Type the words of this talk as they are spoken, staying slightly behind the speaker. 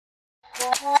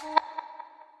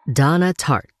Donna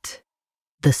Tartt,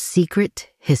 The Secret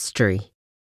History,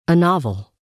 a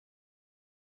novel.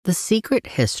 The Secret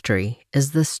History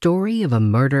is the story of a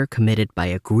murder committed by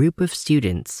a group of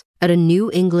students at a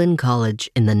New England college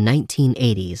in the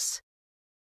 1980s.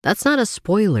 That's not a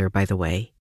spoiler, by the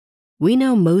way. We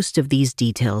know most of these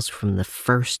details from the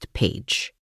first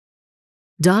page.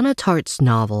 Donna Tartt's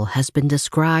novel has been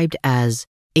described as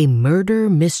a murder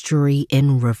mystery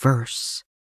in reverse.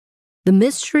 The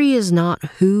mystery is not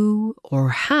who or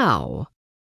how,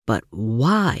 but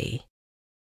why.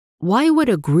 Why would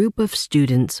a group of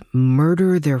students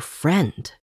murder their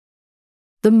friend?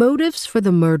 The motives for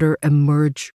the murder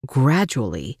emerge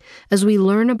gradually as we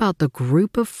learn about the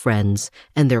group of friends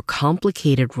and their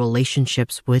complicated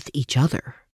relationships with each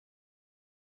other.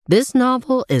 This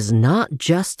novel is not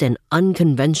just an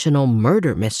unconventional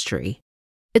murder mystery.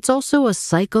 It's also a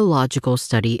psychological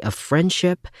study of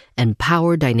friendship and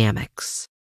power dynamics.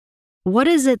 What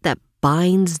is it that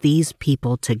binds these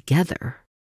people together?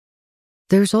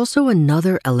 There's also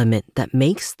another element that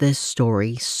makes this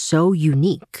story so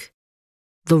unique: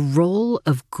 the role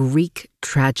of Greek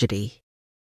tragedy.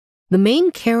 The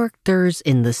main characters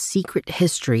in The Secret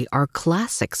History are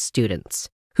classics students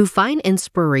who find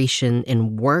inspiration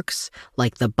in works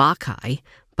like the Bacchae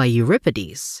by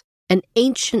Euripides, an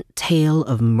ancient tale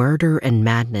of murder and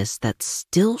madness that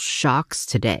still shocks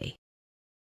today.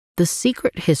 The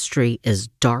Secret History is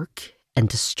dark and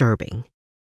disturbing.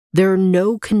 There are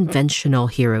no conventional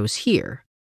heroes here.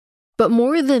 But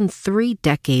more than 3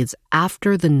 decades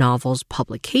after the novel's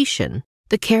publication,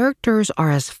 the characters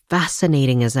are as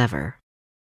fascinating as ever.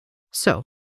 So,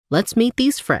 let's meet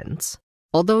these friends.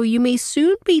 Although you may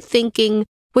soon be thinking,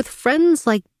 with friends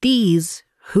like these,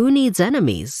 who needs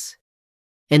enemies?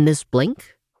 In this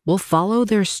blink, we'll follow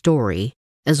their story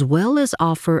as well as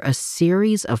offer a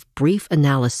series of brief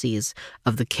analyses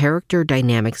of the character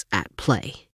dynamics at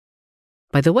play.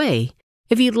 By the way,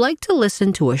 if you'd like to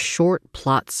listen to a short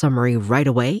plot summary right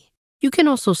away, you can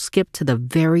also skip to the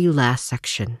very last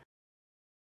section.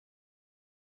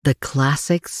 The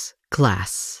Classics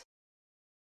Class.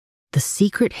 The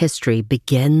Secret History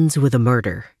begins with a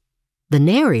murder. The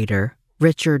narrator,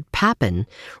 Richard Papin,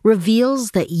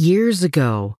 reveals that years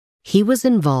ago, he was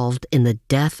involved in the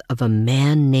death of a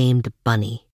man named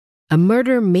Bunny, a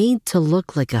murder made to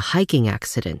look like a hiking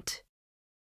accident.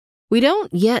 We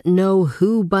don't yet know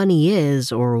who Bunny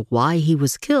is or why he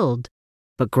was killed,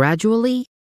 but gradually,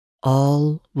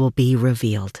 all will be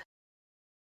revealed.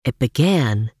 It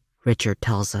began, Richard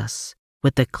tells us,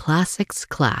 with the classics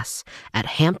class at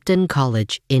Hampton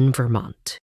College in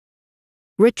Vermont.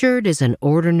 Richard is an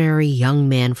ordinary young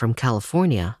man from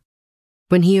California.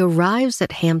 When he arrives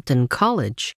at Hampton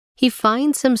College, he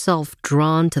finds himself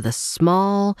drawn to the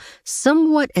small,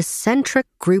 somewhat eccentric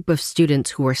group of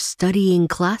students who are studying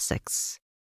classics.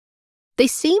 They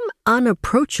seem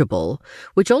unapproachable,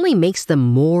 which only makes them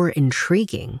more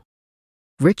intriguing.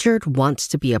 Richard wants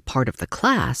to be a part of the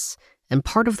class and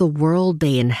part of the world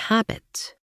they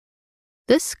inhabit.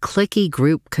 This cliquey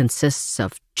group consists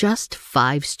of just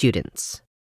 5 students.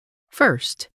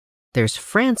 First, there's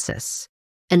Francis,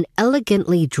 an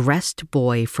elegantly dressed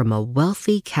boy from a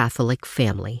wealthy Catholic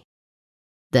family.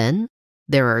 Then,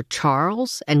 there are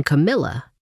Charles and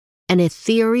Camilla, an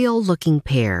ethereal-looking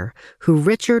pair who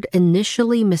Richard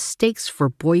initially mistakes for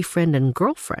boyfriend and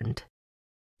girlfriend.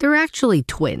 They're actually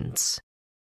twins.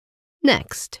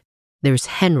 Next, there's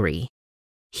Henry.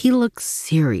 He looks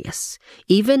serious,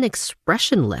 even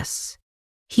expressionless.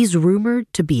 He's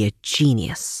rumored to be a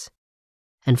genius.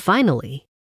 And finally,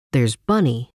 there's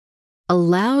Bunny, a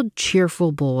loud,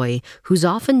 cheerful boy who's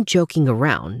often joking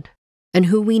around, and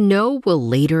who we know will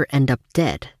later end up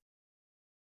dead.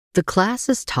 The class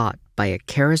is taught by a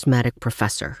charismatic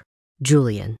professor,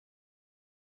 Julian.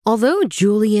 Although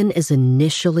Julian is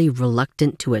initially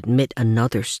reluctant to admit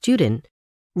another student,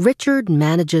 Richard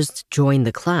manages to join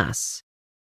the class.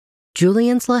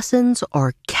 Julian's lessons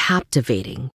are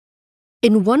captivating.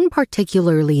 In one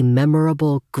particularly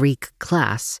memorable Greek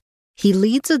class, he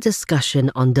leads a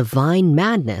discussion on divine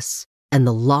madness and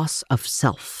the loss of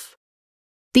self.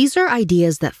 These are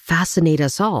ideas that fascinate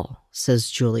us all, says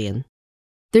Julian.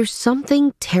 There's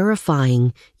something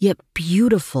terrifying yet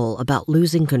beautiful about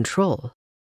losing control,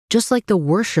 just like the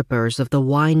worshippers of the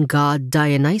wine god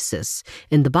Dionysus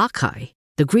in the Bacchae,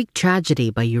 the Greek tragedy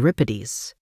by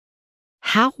Euripides.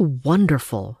 How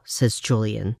wonderful, says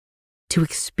Julian, to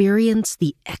experience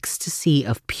the ecstasy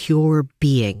of pure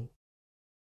being.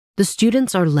 The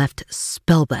students are left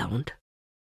spellbound.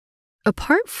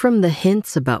 Apart from the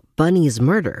hints about Bunny's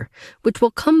murder, which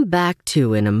we'll come back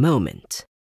to in a moment,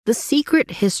 The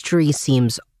Secret History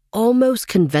seems almost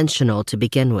conventional to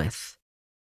begin with.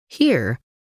 Here,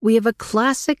 we have a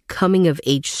classic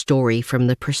coming-of-age story from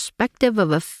the perspective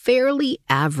of a fairly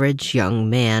average young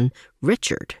man,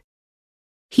 Richard.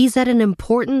 He's at an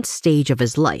important stage of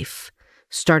his life,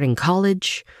 starting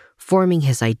college, forming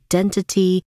his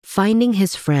identity, finding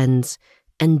his friends,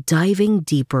 and diving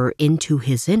deeper into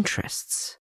his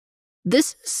interests.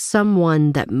 This is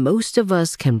someone that most of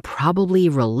us can probably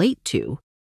relate to,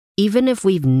 even if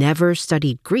we've never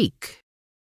studied Greek.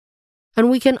 And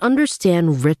we can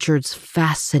understand Richard's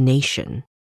fascination.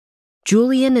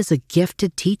 Julian is a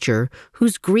gifted teacher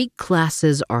whose Greek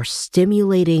classes are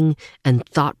stimulating and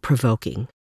thought-provoking.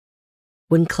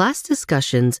 When class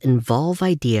discussions involve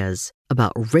ideas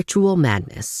about ritual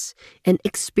madness and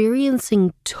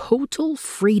experiencing total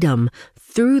freedom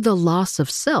through the loss of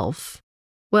self,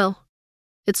 well,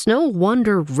 it's no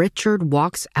wonder Richard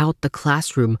walks out the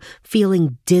classroom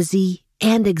feeling dizzy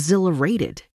and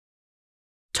exhilarated.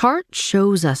 Tartt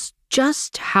shows us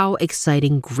just how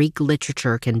exciting Greek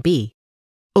literature can be,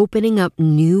 opening up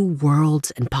new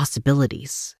worlds and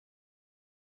possibilities.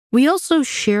 We also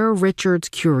share Richard's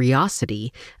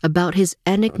curiosity about his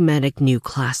enigmatic new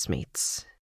classmates.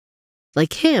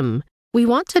 Like him, we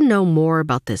want to know more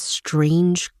about this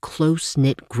strange,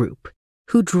 close-knit group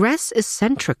who dress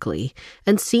eccentrically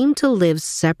and seem to live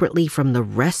separately from the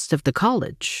rest of the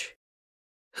college.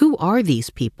 Who are these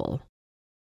people?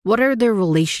 What are their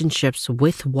relationships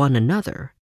with one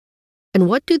another? And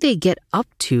what do they get up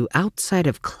to outside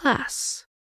of class?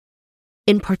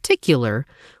 In particular,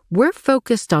 we're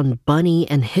focused on Bunny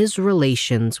and his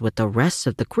relations with the rest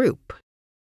of the group.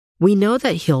 We know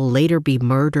that he'll later be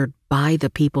murdered by the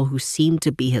people who seem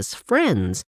to be his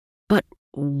friends, but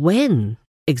when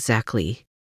exactly?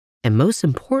 And most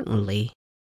importantly,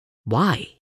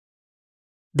 why?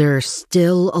 There are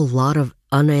still a lot of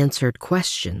unanswered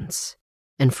questions,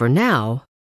 and for now,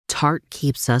 Tartt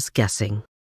keeps us guessing.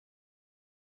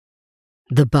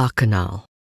 The Bacchanal.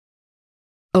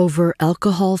 Over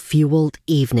alcohol-fueled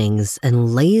evenings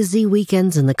and lazy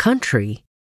weekends in the country,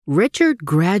 Richard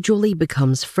gradually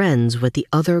becomes friends with the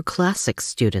other classics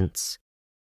students.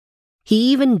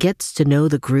 He even gets to know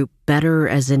the group better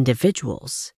as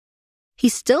individuals. He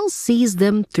still sees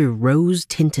them through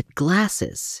rose-tinted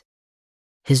glasses.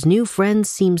 His new friends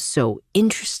seem so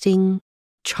interesting,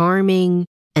 charming,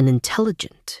 and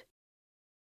intelligent.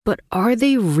 But are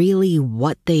they really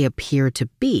what they appear to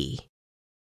be?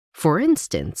 For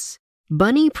instance,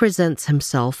 Bunny presents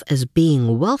himself as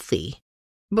being wealthy,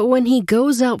 but when he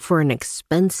goes out for an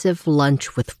expensive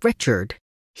lunch with Richard,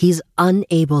 he's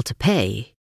unable to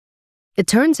pay. It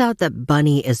turns out that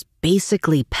Bunny is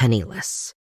basically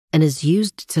penniless and is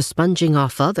used to sponging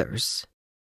off others.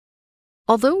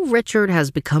 Although Richard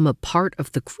has become a part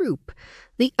of the group,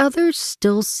 the others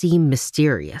still seem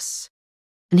mysterious,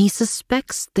 and he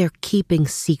suspects they're keeping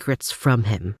secrets from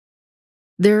him.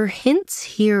 There are hints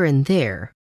here and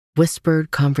there, whispered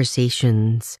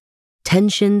conversations,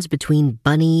 tensions between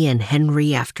Bunny and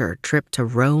Henry after a trip to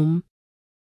Rome.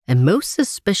 And most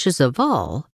suspicious of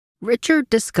all, Richard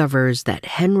discovers that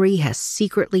Henry has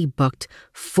secretly booked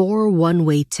 4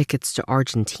 one-way tickets to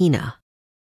Argentina.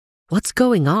 What's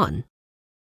going on?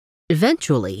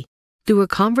 Eventually, through a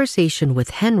conversation with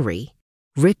Henry,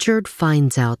 Richard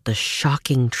finds out the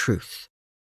shocking truth.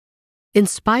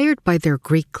 Inspired by their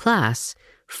Greek class,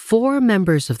 4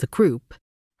 members of the group,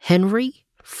 Henry,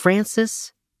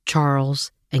 Francis,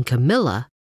 Charles, and Camilla,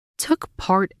 took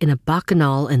part in a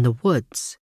bacchanal in the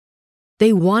woods.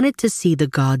 They wanted to see the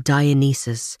god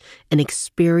Dionysus and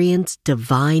experience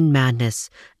divine madness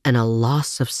and a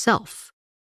loss of self,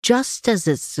 just as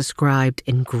it's described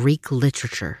in Greek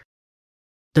literature.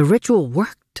 The ritual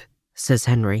worked, says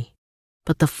Henry,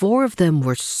 but the 4 of them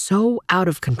were so out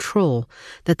of control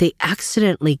that they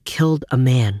accidentally killed a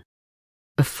man,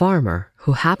 a farmer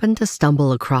who happened to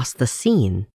stumble across the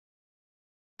scene.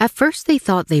 At first they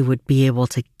thought they would be able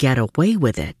to get away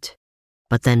with it,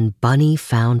 but then Bunny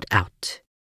found out.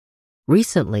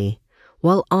 Recently,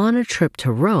 while on a trip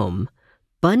to Rome,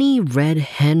 Bunny read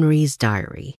Henry's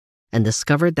diary and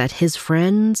discovered that his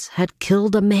friends had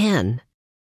killed a man.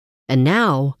 And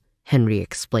now, Henry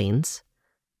explains,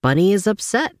 Bunny is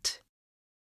upset.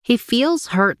 He feels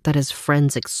hurt that his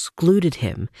friends excluded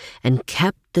him and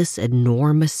kept this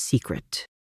enormous secret.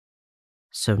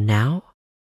 So now,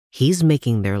 he's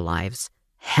making their lives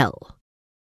hell,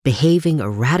 behaving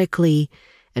erratically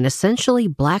and essentially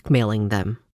blackmailing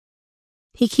them.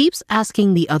 He keeps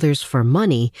asking the others for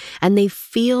money, and they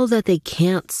feel that they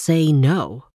can't say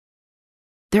no.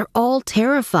 They're all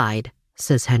terrified,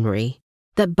 says Henry,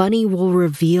 that Bunny will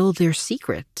reveal their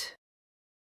secret.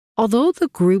 Although the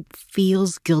group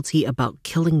feels guilty about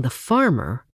killing the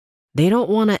farmer, they don't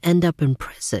want to end up in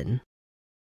prison.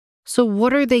 So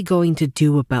what are they going to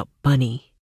do about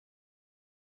Bunny?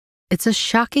 It's a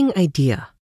shocking idea.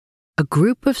 A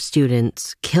group of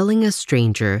students killing a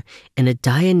stranger in a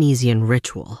Dionysian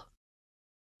ritual.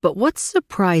 But what's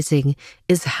surprising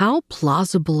is how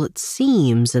plausible it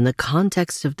seems in the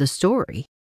context of the story.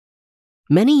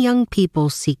 Many young people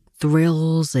seek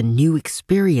thrills and new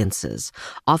experiences,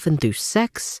 often through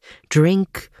sex,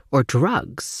 drink, or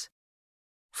drugs.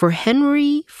 For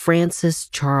Henry, Francis,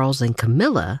 Charles, and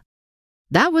Camilla,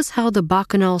 that was how the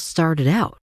bacchanal started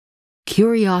out.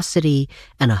 Curiosity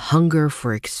and a hunger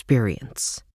for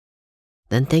experience.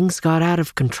 Then things got out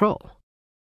of control.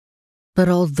 But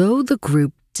although the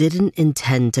group didn't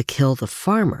intend to kill the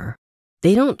farmer,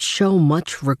 they don't show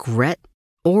much regret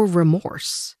or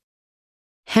remorse.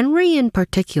 Henry in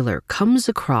particular comes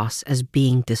across as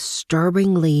being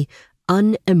disturbingly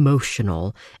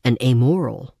unemotional and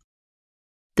amoral.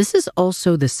 This is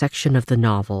also the section of the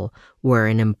novel where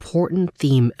an important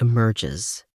theme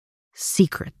emerges: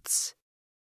 secrets.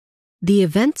 The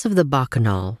events of the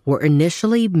bacchanal were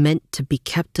initially meant to be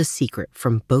kept a secret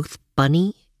from both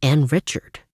Bunny and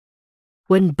Richard.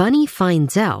 When Bunny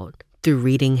finds out, through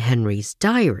reading Henry's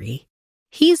diary,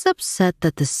 he's upset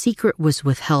that the secret was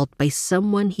withheld by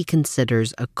someone he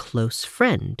considers a close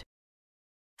friend.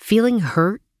 Feeling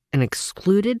hurt and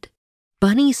excluded,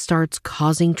 Bunny starts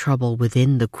causing trouble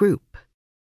within the group.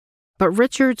 But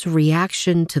Richard's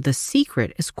reaction to the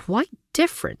secret is quite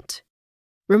different.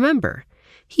 Remember,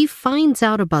 he finds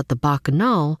out about the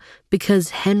bacchanal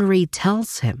because Henry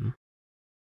tells him.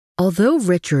 Although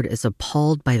Richard is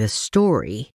appalled by the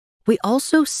story, we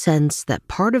also sense that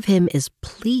part of him is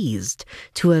pleased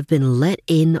to have been let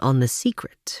in on the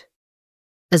secret.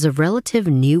 As a relative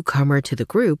newcomer to the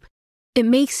group, it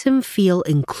makes him feel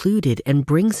included and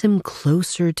brings him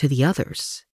closer to the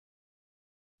others.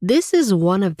 This is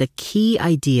one of the key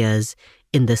ideas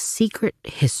in the secret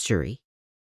history.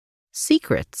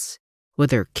 Secrets,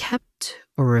 whether kept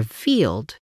or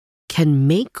revealed, can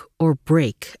make or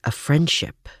break a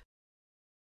friendship.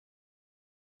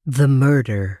 The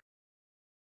murder.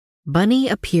 Bunny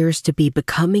appears to be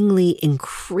becomingly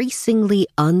increasingly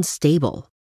unstable,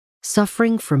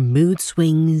 suffering from mood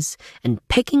swings and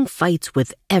picking fights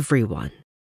with everyone.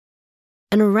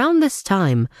 And around this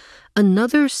time,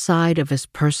 another side of his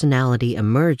personality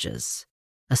emerges,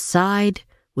 a side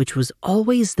which was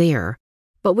always there,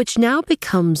 but which now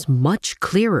becomes much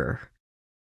clearer.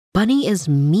 Bunny is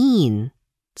mean,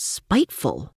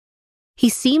 spiteful. He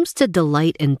seems to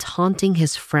delight in taunting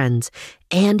his friends,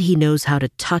 and he knows how to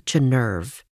touch a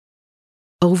nerve.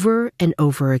 Over and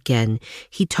over again,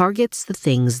 he targets the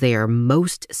things they are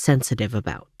most sensitive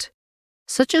about,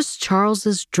 such as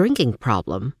Charles's drinking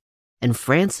problem and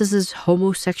Francis's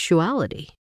homosexuality.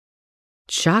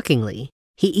 Shockingly,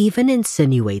 he even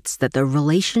insinuates that the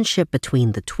relationship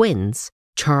between the twins,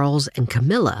 Charles and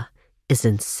Camilla, is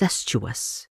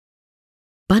incestuous.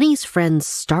 Bunny's friends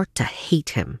start to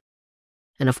hate him.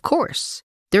 And of course,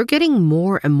 they're getting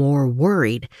more and more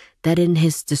worried that in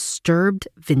his disturbed,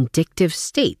 vindictive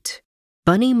state,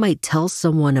 Bunny might tell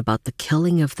someone about the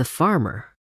killing of the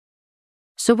farmer.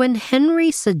 So when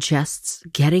Henry suggests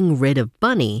getting rid of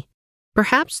Bunny,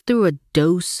 perhaps through a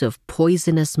dose of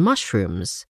poisonous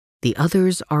mushrooms, the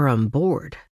others are on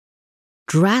board.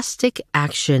 Drastic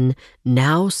action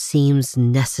now seems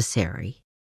necessary.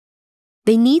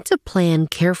 They need to plan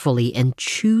carefully and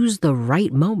choose the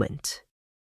right moment.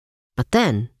 But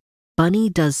then, Bunny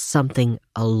does something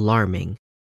alarming.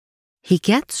 He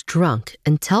gets drunk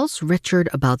and tells Richard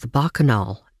about the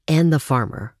bacchanal and the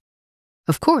farmer.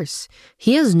 Of course,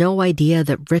 he has no idea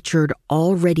that Richard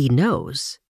already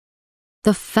knows.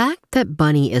 The fact that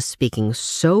Bunny is speaking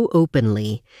so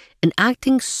openly and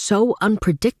acting so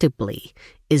unpredictably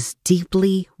is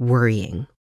deeply worrying.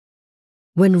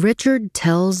 When Richard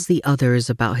tells the others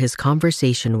about his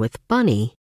conversation with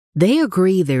Bunny, they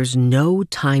agree there's no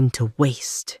time to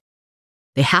waste.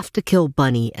 They have to kill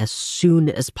Bunny as soon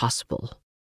as possible.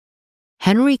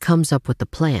 Henry comes up with a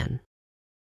plan.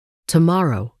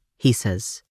 Tomorrow, he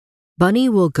says, Bunny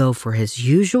will go for his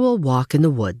usual walk in the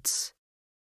woods.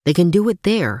 They can do it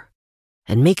there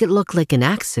and make it look like an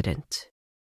accident.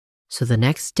 So the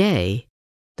next day,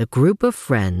 the group of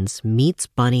friends meets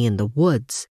Bunny in the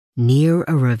woods near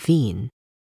a ravine.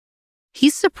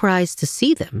 He's surprised to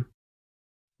see them.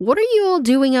 "What are you all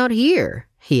doing out here?"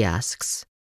 he asks.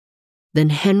 Then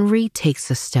Henry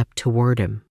takes a step toward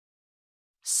him.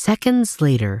 Seconds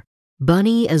later,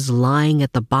 Bunny is lying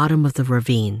at the bottom of the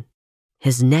ravine.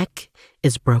 His neck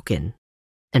is broken,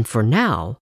 and for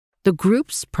now, The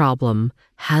group's problem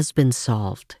has been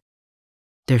solved.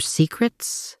 Their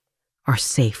secrets are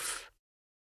safe.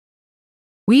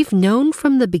 We've known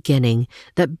from the beginning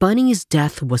that Bunny's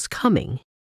death was coming.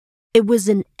 It was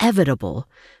inevitable,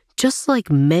 just like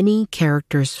many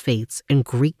characters' fates in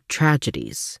Greek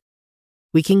tragedies.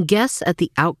 We can guess at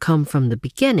the outcome from the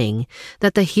beginning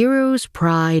that the hero's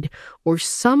pride or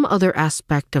some other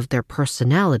aspect of their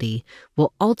personality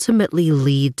will ultimately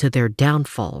lead to their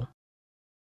downfall.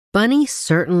 Bunny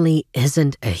certainly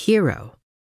isn't a hero,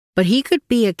 but he could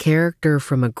be a character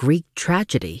from a Greek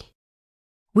tragedy.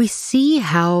 We see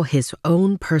how his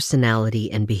own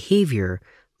personality and behavior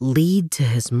lead to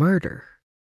his murder.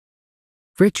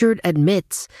 Richard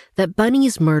admits that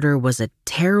Bunny's murder was a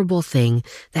terrible thing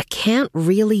that can't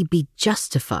really be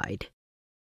justified.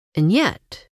 And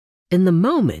yet, in the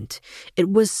moment,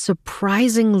 it was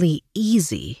surprisingly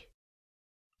easy.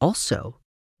 Also,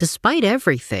 despite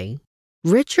everything,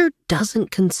 Richard doesn't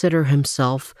consider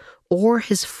himself or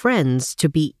his friends to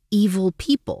be evil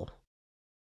people.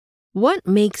 What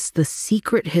makes the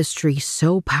secret history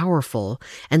so powerful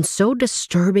and so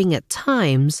disturbing at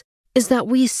times is that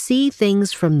we see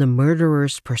things from the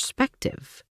murderer's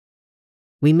perspective.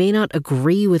 We may not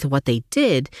agree with what they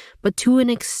did, but to an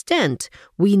extent,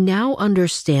 we now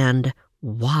understand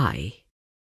why.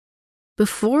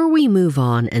 Before we move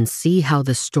on and see how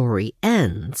the story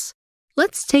ends,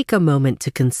 let's take a moment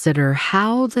to consider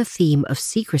how the theme of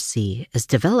secrecy is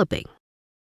developing.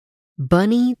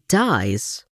 Bunny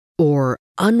dies, or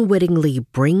unwittingly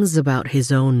brings about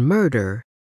his own murder,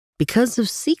 because of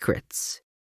secrets.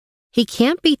 He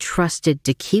can't be trusted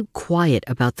to keep quiet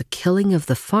about the killing of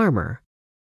the farmer,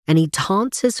 and he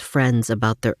taunts his friends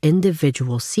about their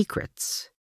individual secrets.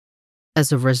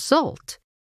 As a result,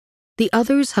 the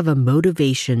others have a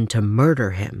motivation to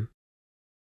murder him.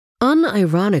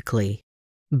 Unironically,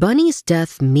 Bunny's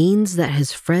death means that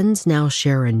his friends now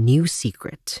share a new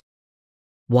secret,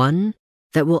 one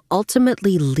that will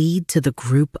ultimately lead to the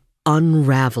group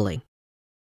unraveling.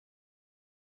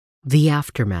 The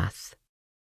aftermath.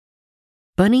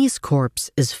 Bunny's corpse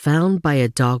is found by a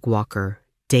dog walker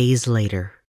days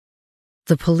later.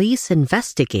 The police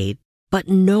investigate, but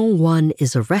no one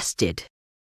is arrested.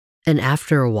 And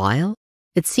after a while,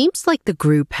 it seems like the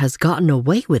group has gotten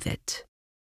away with it.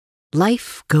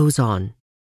 Life goes on.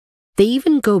 They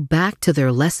even go back to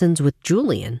their lessons with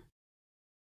Julian.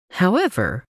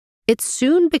 However, it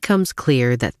soon becomes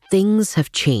clear that things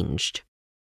have changed.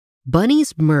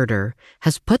 Bunny's murder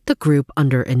has put the group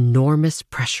under enormous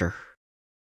pressure.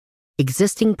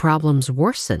 Existing problems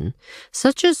worsen,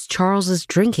 such as Charles's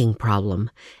drinking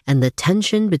problem and the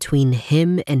tension between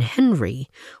him and Henry,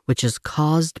 which is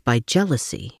caused by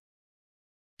jealousy.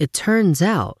 It turns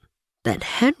out that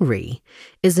Henry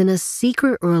is in a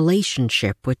secret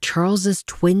relationship with Charles's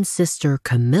twin sister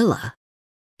Camilla,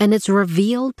 and it's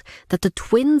revealed that the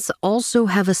twins also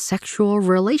have a sexual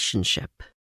relationship.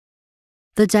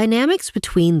 The dynamics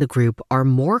between the group are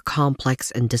more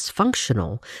complex and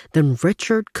dysfunctional than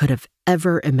Richard could have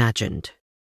ever imagined.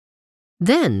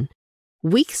 Then,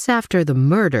 weeks after the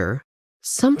murder,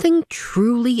 something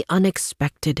truly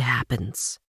unexpected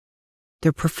happens.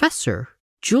 Their professor,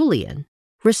 Julian,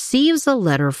 receives a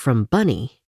letter from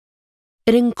Bunny.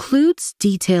 It includes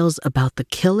details about the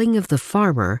killing of the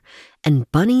farmer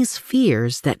and Bunny's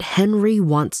fears that Henry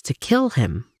wants to kill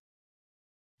him.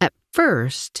 At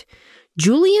first,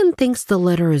 Julian thinks the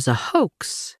letter is a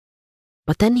hoax,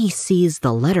 but then he sees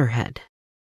the letterhead.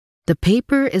 The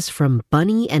paper is from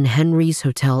Bunny and Henry's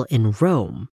hotel in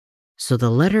Rome, so the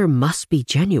letter must be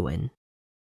genuine.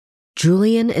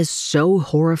 Julian is so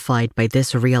horrified by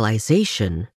this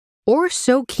realization, or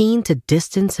so keen to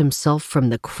distance himself from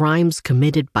the crimes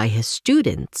committed by his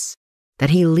students,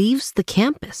 that he leaves the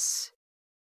campus.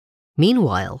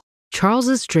 Meanwhile,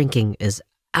 Charles's drinking is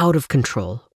out of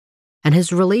control, and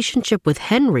his relationship with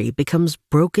Henry becomes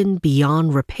broken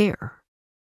beyond repair.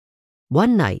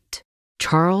 One night,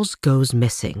 Charles goes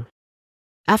missing.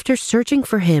 After searching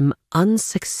for him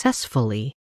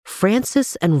unsuccessfully,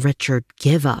 Francis and Richard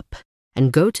give up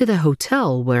and go to the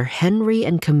hotel where Henry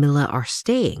and Camilla are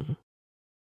staying.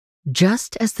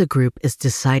 Just as the group is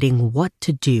deciding what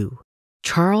to do,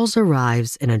 Charles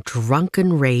arrives in a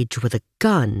drunken rage with a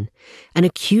gun and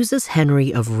accuses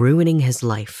Henry of ruining his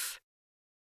life.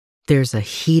 There's a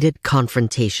heated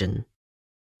confrontation.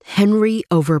 Henry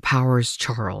overpowers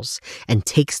Charles and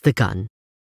takes the gun.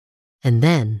 And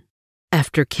then,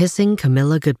 after kissing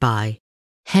Camilla goodbye,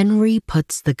 Henry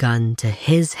puts the gun to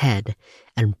his head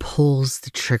and pulls the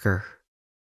trigger.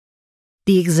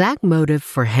 The exact motive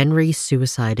for Henry's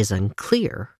suicide is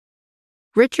unclear.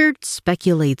 Richard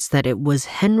speculates that it was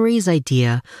Henry's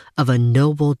idea of a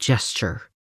noble gesture,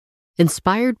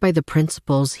 inspired by the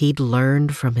principles he'd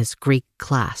learned from his Greek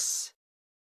class.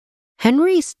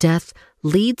 Henry's death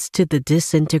leads to the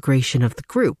disintegration of the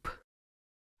group.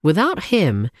 Without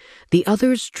him, the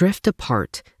others drift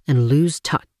apart and lose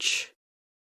touch.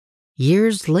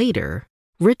 Years later,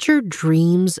 Richard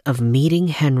dreams of meeting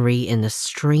Henry in a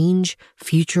strange,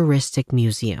 futuristic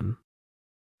museum.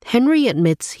 Henry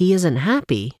admits he isn't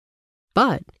happy,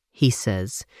 but, he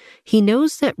says, he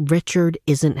knows that Richard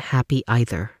isn't happy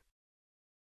either.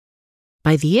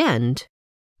 By the end,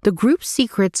 the group's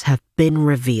secrets have been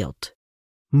revealed.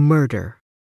 Murder,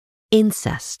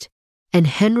 incest, and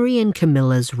Henry and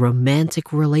Camilla's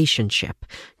romantic relationship,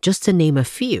 just to name a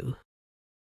few.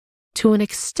 To an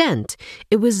extent,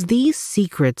 it was these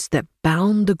secrets that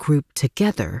bound the group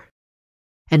together.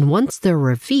 And once they're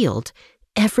revealed,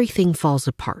 everything falls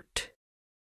apart.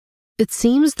 It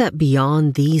seems that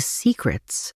beyond these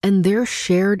secrets and their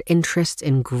shared interest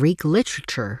in Greek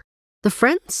literature, the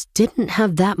friends didn't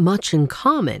have that much in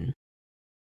common.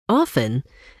 Often,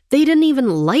 they didn't even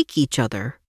like each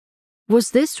other.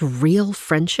 Was this real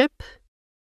friendship?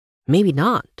 Maybe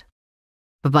not.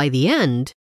 But by the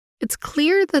end, it's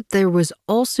clear that there was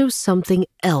also something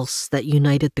else that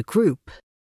united the group.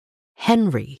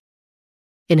 Henry.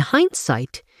 In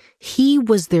hindsight, he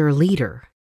was their leader.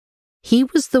 He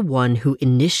was the one who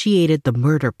initiated the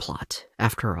murder plot,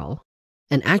 after all,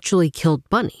 and actually killed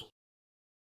Bunny.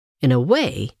 In a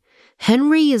way,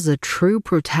 Henry is a true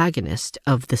protagonist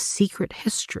of the secret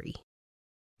history,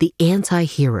 the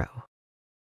anti-hero.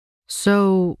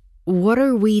 So, what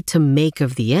are we to make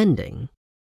of the ending?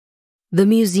 The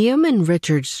museum in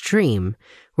Richard's dream,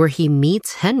 where he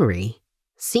meets Henry,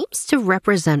 seems to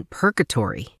represent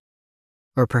purgatory.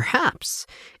 Or perhaps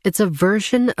it's a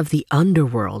version of the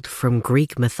underworld from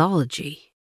Greek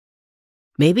mythology.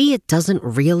 Maybe it doesn't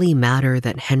really matter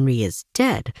that Henry is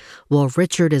dead while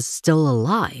Richard is still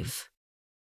alive.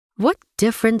 What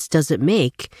difference does it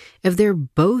make if they're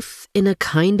both in a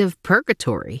kind of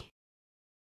purgatory?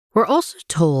 We're also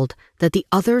told that the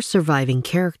other surviving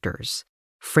characters,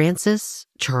 Francis,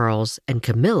 Charles, and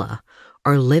Camilla,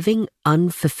 are living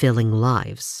unfulfilling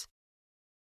lives.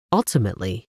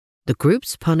 Ultimately, the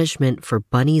group's punishment for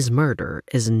Bunny's murder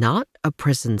is not a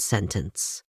prison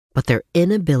sentence, but their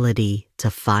inability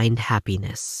to find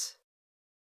happiness.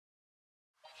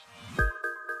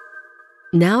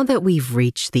 Now that we've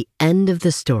reached the end of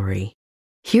the story,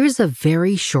 here's a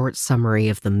very short summary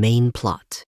of the main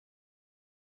plot.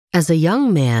 As a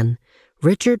young man,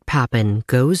 Richard Papin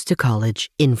goes to college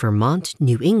in Vermont,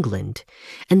 New England,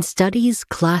 and studies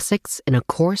classics in a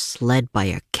course led by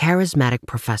a charismatic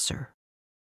professor.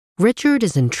 Richard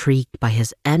is intrigued by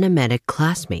his animatic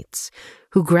classmates,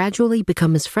 who gradually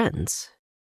become his friends.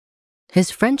 His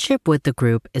friendship with the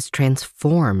group is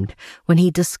transformed when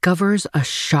he discovers a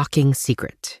shocking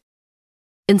secret.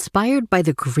 Inspired by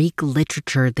the Greek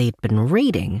literature they'd been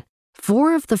reading,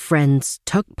 4 of the friends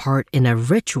took part in a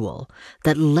ritual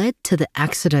that led to the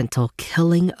accidental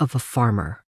killing of a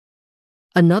farmer.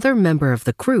 Another member of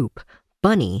the group,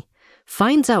 Bunny,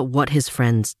 finds out what his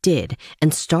friends did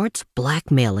and starts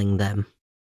blackmailing them.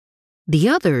 The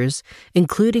others,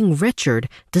 including Richard,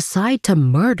 decide to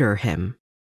murder him.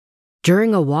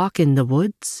 During a walk in the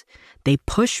woods, they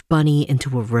push Bunny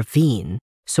into a ravine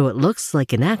so it looks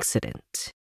like an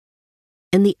accident.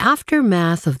 In the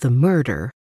aftermath of the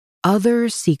murder, other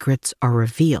secrets are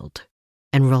revealed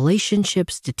and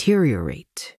relationships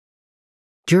deteriorate.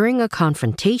 During a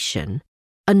confrontation,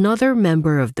 another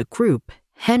member of the group,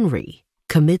 Henry,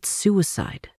 commits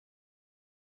suicide.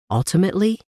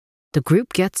 Ultimately, the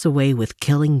group gets away with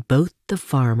killing both the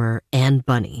farmer and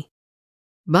Bunny.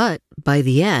 But by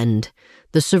the end,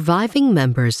 the surviving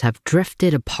members have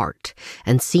drifted apart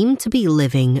and seem to be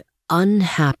living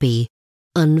unhappy,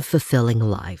 unfulfilling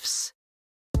lives.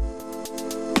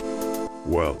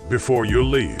 Well, before you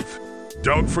leave,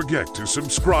 don't forget to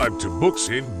subscribe to Books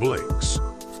in Blinks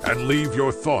and leave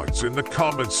your thoughts in the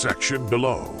comments section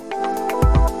below.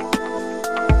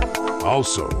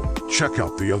 Also, check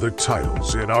out the other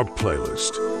titles in our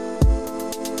playlist.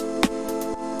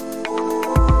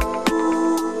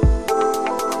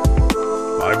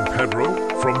 I'm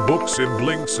Pedro from Books in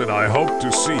Blinks, and I hope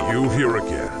to see you here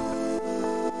again.